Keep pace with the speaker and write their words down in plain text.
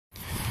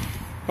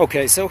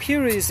Okay, so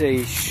here is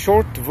a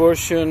short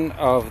version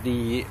of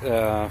the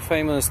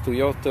famous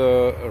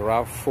Toyota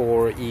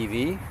RAV4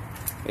 EV.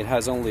 It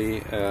has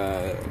only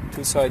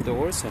two side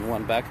doors and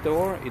one back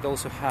door. It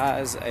also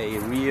has a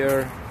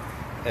rear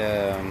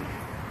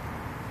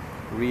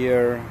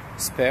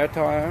spare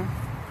tire,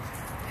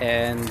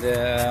 and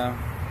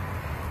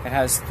it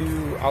has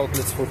two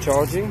outlets for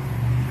charging,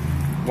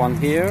 one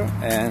here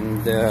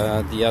and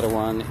the other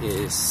one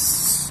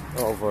is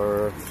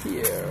over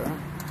here.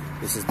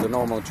 This is the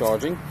normal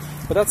charging,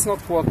 but that's not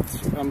what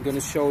I'm going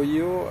to show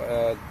you.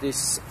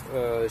 This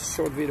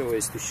short video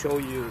is to show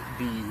you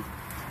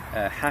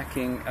the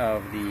hacking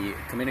of the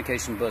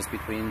communication bus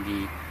between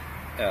the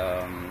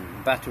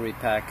battery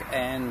pack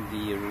and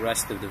the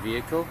rest of the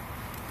vehicle.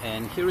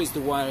 And here is the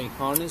wiring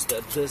harness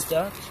that does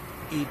that.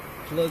 It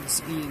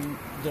plugs in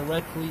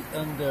directly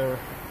under,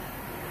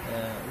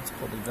 it's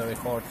probably very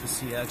hard to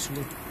see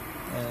actually,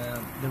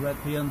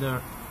 directly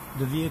under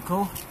the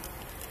vehicle,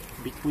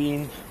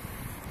 between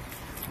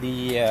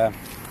the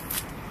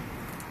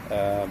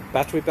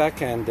battery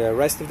pack and the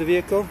rest of the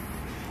vehicle.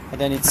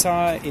 And then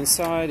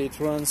inside it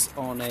runs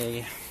on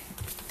a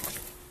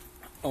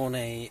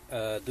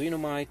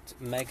Dynamite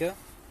Mega.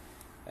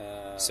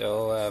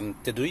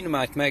 The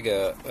Dynamite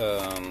Mega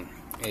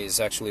is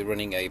actually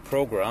running a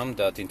program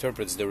that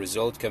interprets the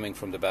result coming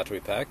from the battery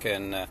pack,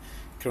 and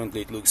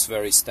currently it looks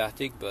very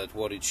static, but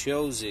what it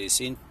shows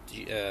is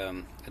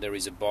there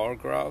is a bar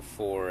graph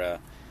for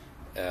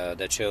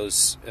that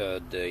shows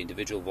the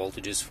individual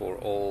voltages for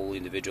all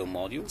individual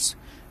modules,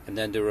 and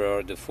then there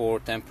are the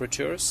four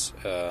temperatures.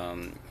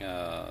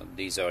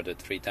 These are the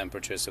three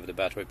temperatures of the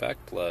battery pack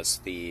plus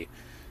the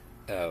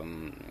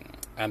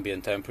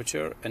ambient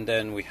temperature, and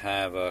then we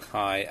have a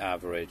high,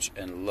 average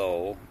and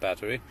low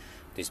battery.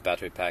 This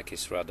battery pack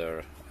is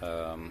rather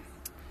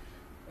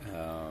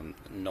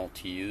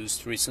not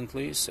used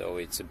recently, so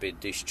it's a bit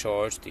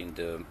discharged in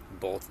the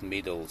both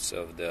middles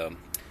of the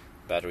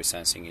battery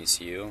sensing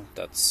ECU.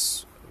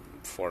 That's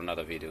for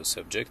another video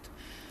subject.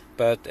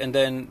 And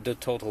then the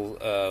total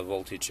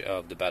voltage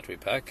of the battery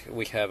pack.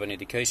 We have an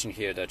indication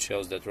here that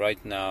shows that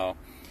right now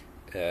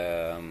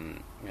there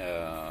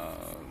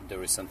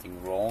is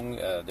something wrong.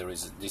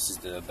 This is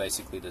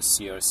basically the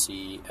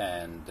CRC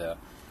and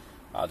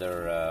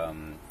other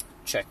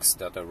checks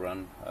that are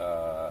run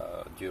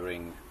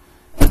during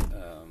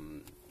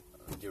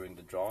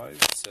the drive.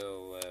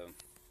 So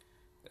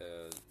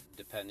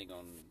depending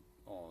on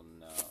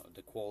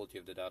the quality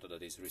of the data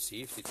that is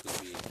received, it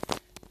could be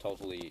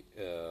totally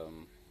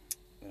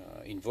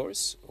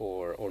inverse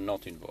or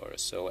not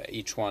inverse. So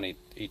each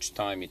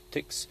time it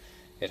ticks,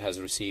 it has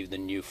received a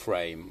new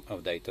frame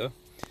of data,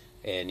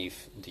 and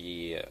if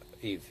the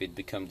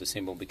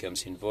symbol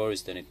becomes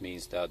inverse, then it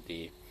means that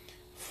the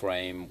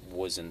frame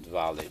wasn't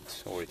valid,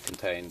 or it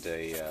contained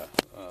a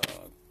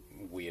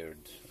weird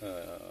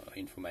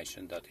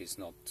information that is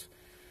not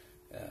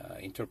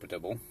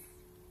interpretable.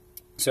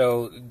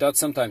 So that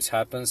sometimes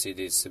happens. It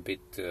is a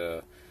bit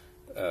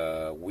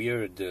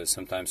weird.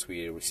 Sometimes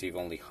we receive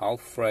only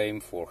half frame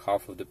for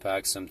half of the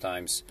pack.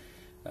 Sometimes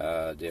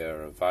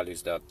there are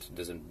values that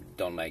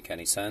don't make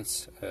any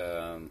sense,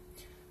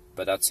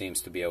 but that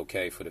seems to be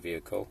okay for the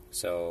vehicle.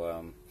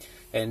 So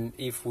and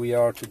if we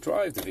are to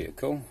drive the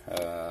vehicle,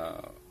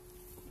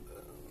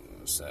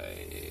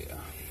 say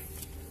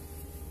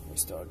we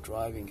start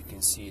driving, you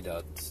can see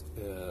that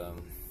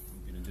I'm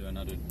going to do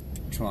another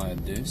try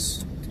at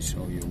this to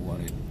show you what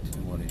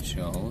it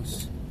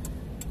shows.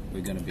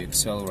 We're going to be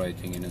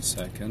accelerating in a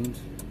second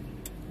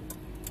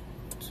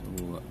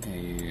to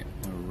a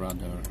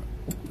rather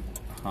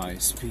high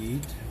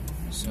speed,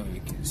 so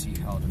you can see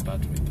how the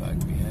battery pack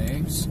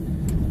behaves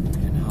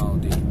and how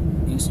the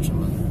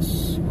instrument,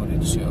 what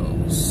it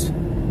shows.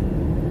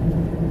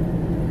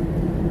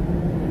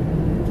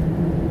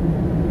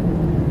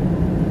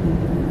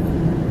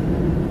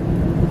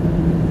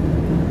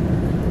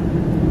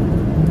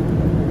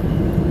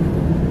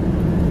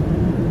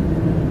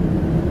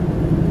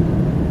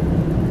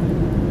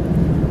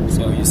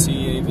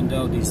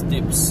 These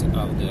dips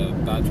of the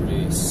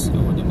batteries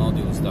or the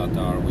modules that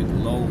are with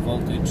low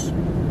voltage,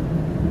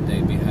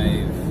 they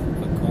behave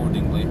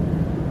accordingly.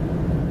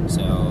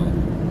 So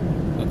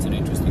that's an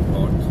interesting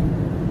part.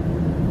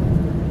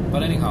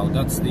 But anyhow,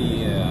 that's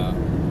the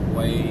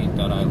way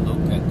that I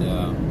look at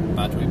the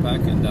battery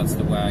pack, and that's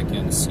the way I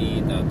can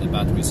see that the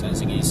battery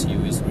sensing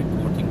ECU is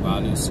reporting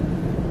values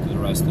to the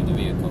rest of the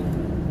vehicle.